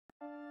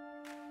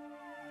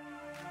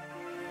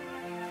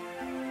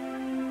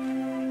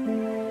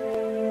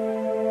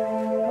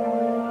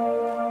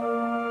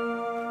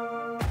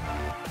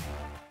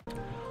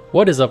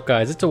What is up,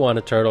 guys? It's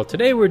Awana Turtle.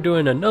 Today we're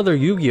doing another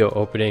Yu-Gi-Oh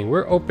opening.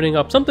 We're opening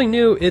up something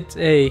new. It's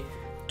a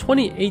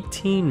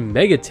 2018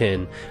 Mega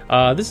Tin.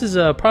 This is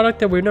a product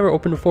that we've never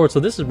opened before, so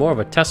this is more of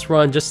a test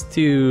run just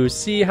to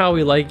see how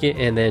we like it,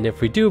 and then if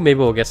we do, maybe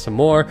we'll get some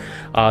more.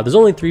 There's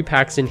only 3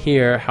 packs in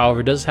here. However,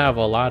 it does have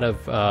a lot of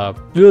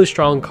really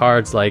strong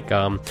cards like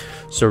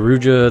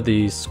Saruja,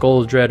 the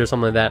Skull Dread or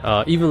something like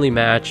that, evenly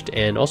matched,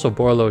 and also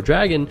Borlo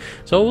Dragon.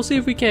 So we'll see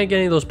if we can't get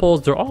any of those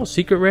pulls. They're all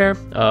secret rare,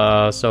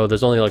 so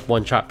there's only like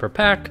 1 shot per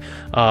pack.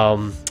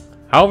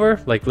 However,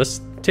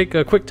 let's take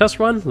a quick test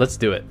run. Let's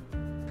do it.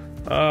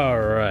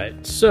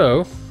 Alright,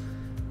 so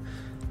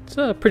it's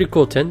a pretty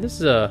cool tin.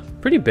 This is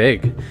pretty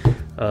big.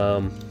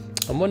 I'm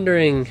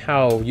wondering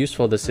how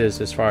useful this is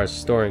as far as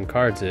storing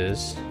cards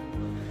is.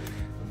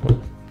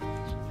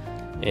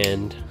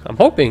 And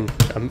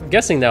I'm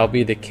guessing that'll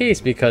be the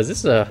case because this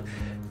is a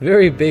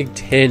very big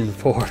tin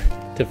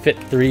to fit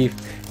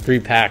three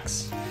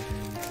packs.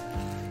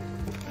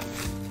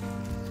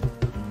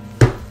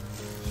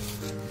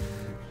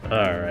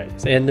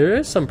 Alright, and there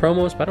is some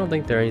promos, but I don't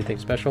think they're anything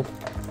special.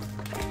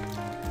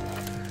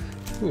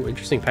 Ooh,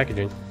 interesting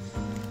packaging.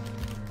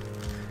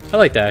 I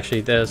like that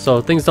actually.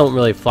 So things don't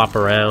really flop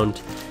around,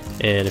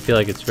 and I feel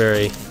like it's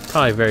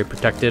probably very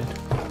protected.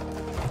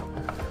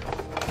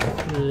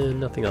 And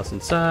nothing else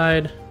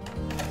inside.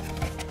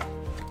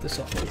 Put this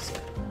off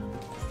inside.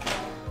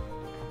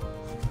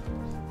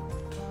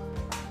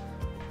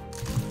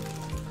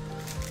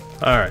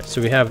 Alright,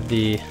 so we have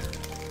the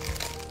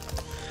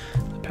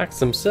packs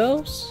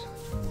themselves.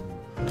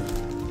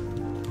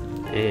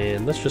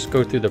 And let's just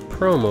go through the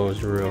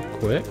promos real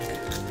quick.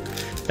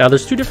 Now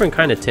there's 2 different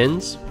kind of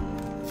tins.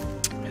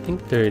 I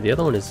think the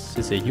other one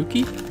is a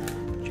Yuki?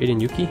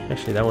 Jaden Yuki?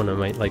 Actually that one I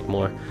might like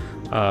more.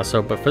 But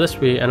for this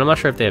and I'm not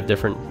sure if they have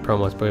different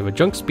promos, but we have a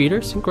Junk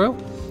Speeder Synchro,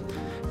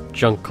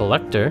 Junk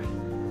Collector,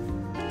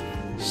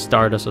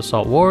 Stardust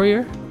Assault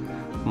Warrior,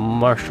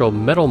 Martial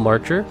Metal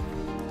Marcher,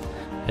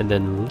 and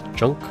then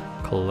Junk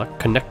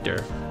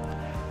Connector.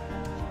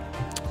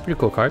 Pretty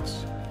cool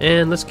cards.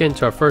 And let's get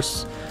into our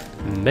first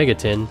Mega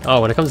Tin.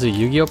 Oh, when it comes to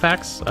Yu-Gi-Oh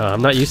packs,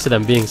 I'm not used to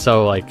them being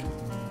so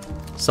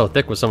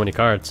thick with so many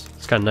cards.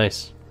 It's kind of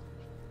nice.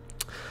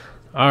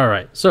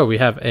 Alright, so we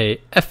have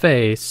a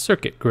FA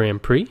Circuit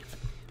Grand Prix,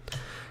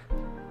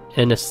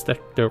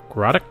 Anesthetic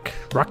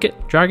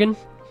Rocket Dragon,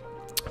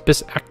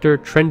 Abyss Actor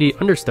Trendy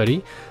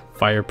Understudy,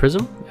 Fire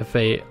Prism,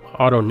 FA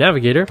Auto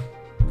Navigator,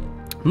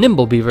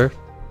 Nimble Beaver.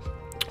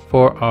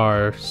 For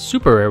our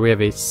super rare, we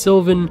have a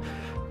Sylvan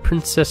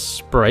Princess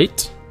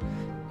Sprite,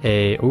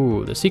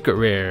 the secret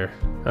rare.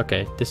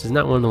 Okay, this is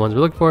not one of the ones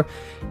we're looking for.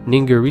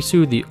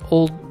 Ningirisu,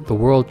 the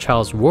World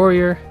Child's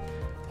Warrior,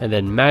 and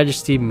then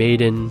Majesty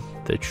Maiden,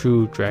 the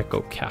True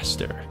Draco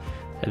Caster.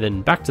 And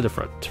then back to the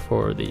front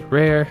for the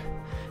rare,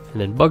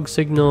 and then Bug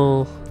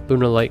Signal,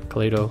 Lunar Light,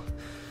 Kaleido,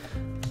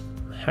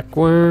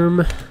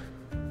 Hackworm,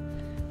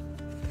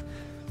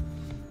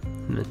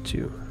 and then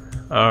 2.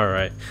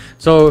 Alright,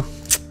 so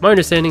my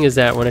understanding is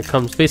that when it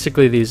comes,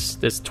 basically this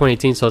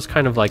 2018, so it's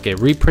kind of like a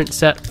reprint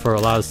set for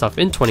a lot of stuff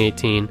in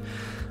 2018.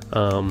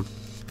 And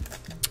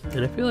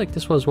I feel like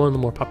this was one of the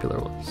more popular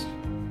ones.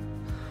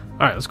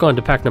 Alright, let's go on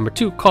to pack number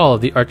 2, Call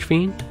of the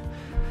Archfiend,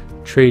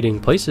 Trading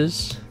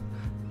Places,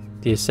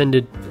 The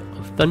Ascended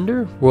of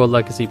Thunder, World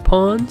Legacy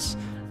Pawns,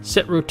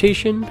 Set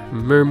Rotation,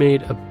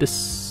 Mermaid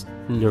Abyss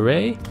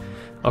Nere.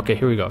 Okay,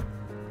 here we go.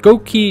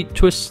 Goki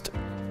Twist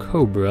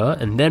Cobra,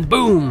 and then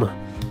boom!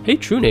 Hey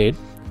Trunade,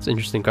 that's an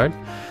interesting card.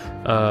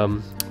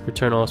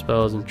 Return all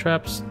spells and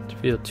traps to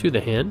deal to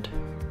the hand.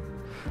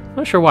 I'm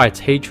not sure why it's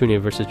Hey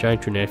Trunade versus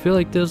Giant Trunade. I feel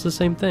like this is the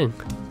same thing.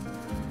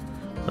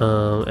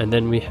 And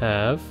then we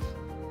have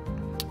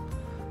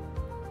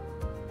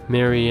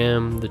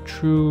Mariam, the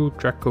True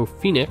Draco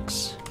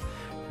Phoenix,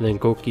 and then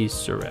Goki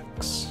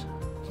Surex,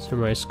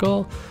 Samurai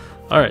Skull.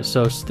 Alright,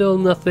 so still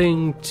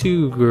nothing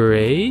too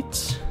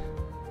great.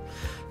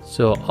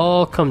 So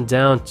all come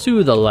down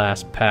to the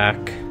last pack.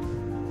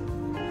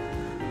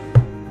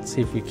 Let's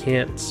see if we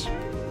can't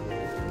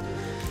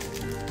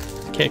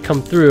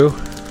come through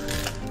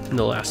in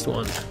the last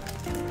one.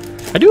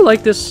 I do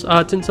like this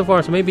tin so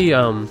far, so maybe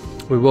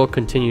we will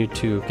continue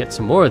to get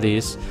some more of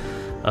these.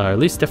 At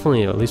least one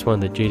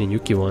of the Jaden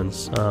Yuki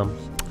ones.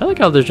 I like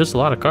how there's just a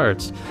lot of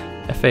cards.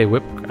 FA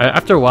Whip.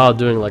 After a while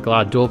doing like a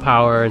lot of dual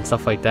power and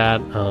stuff like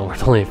that,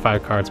 with only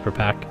 5 cards per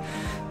pack,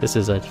 this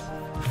is a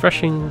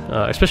refreshing,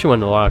 especially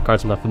when a lot of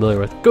cards I'm not familiar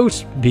with.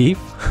 Ghost Beef,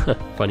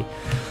 funny.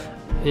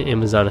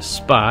 Amazon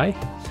Spy,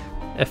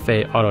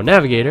 FA Auto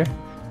Navigator.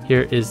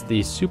 Here is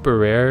the super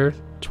rare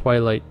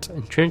Twilight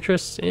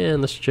Enchantress,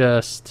 and let's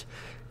just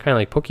kind of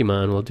like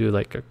Pokemon, we'll do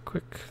like a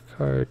quick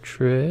card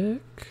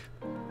trick.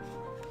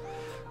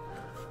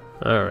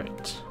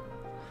 Alright.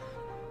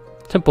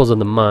 Temples of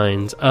the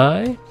Mind's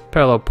Eye,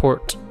 Parallel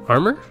Port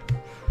Armor,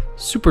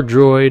 Super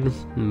Droid,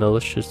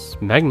 Malicious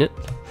Magnet,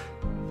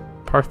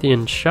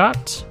 Parthian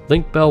Shot,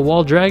 Link Bell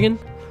Wall Dragon,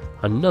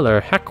 another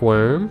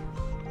Hackworm,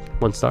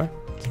 1 star.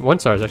 1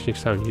 star is actually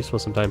kind of useful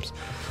sometimes.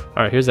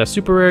 Alright, here's that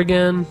super rare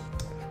again.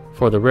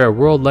 For the rare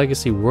World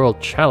Legacy World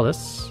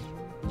Chalice,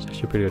 It's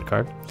actually a pretty good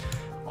card.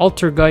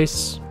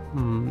 Altergeist,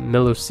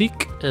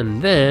 Melusik,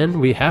 and then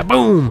we have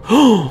boom.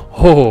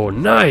 Oh,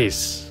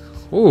 nice.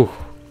 Ooh,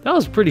 that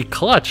was pretty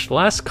clutch.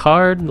 Last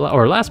card,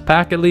 or last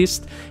pack at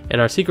least,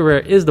 and our secret rare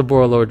is the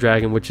Borrelord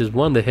Dragon, which is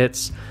one of the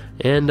hits.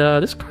 And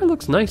this card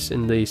looks nice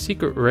in the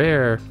secret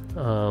rare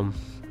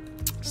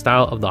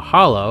style of the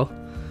holo.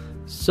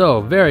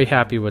 So very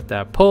happy with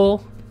that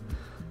pull.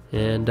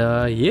 And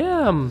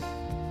yeah,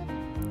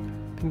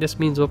 I think this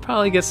means we'll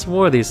probably get some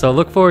more of these. So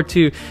look forward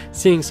to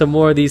seeing some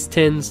more of these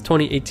TINS,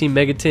 2018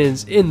 Mega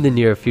TINS in the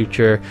near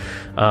future.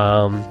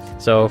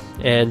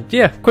 And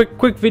yeah,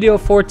 quick video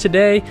for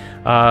today.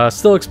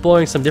 Still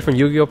exploring some different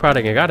Yu-Gi-Oh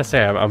product. I gotta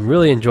say, I'm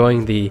really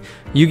enjoying the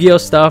Yu-Gi-Oh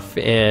stuff,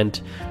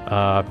 and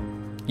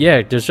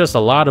yeah, there's just a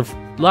lot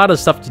of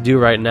stuff to do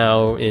right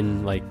now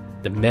in like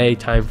the May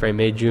timeframe,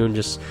 May June.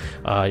 Just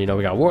you know,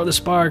 we got War of the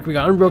Spark, we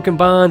got Unbroken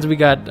Bonds, we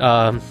got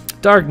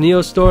Dark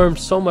Neostorm,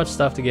 so much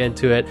stuff to get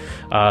into it.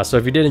 So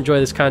if you did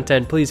enjoy this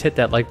content, please hit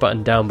that like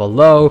button down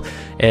below,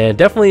 and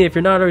definitely, if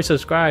you're not already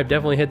subscribed,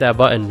 definitely hit that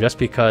button, just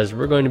because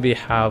we're going to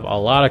have a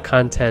lot of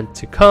content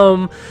to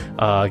come.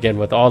 Again,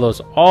 with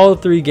all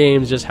 3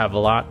 games just have a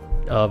lot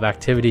of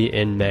activity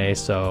in May,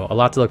 so a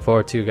lot to look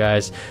forward to,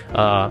 guys.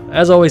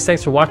 As always,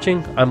 thanks for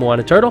watching. I'm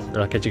YuGiOh, and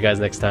I'll catch you guys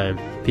next time.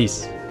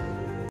 Peace.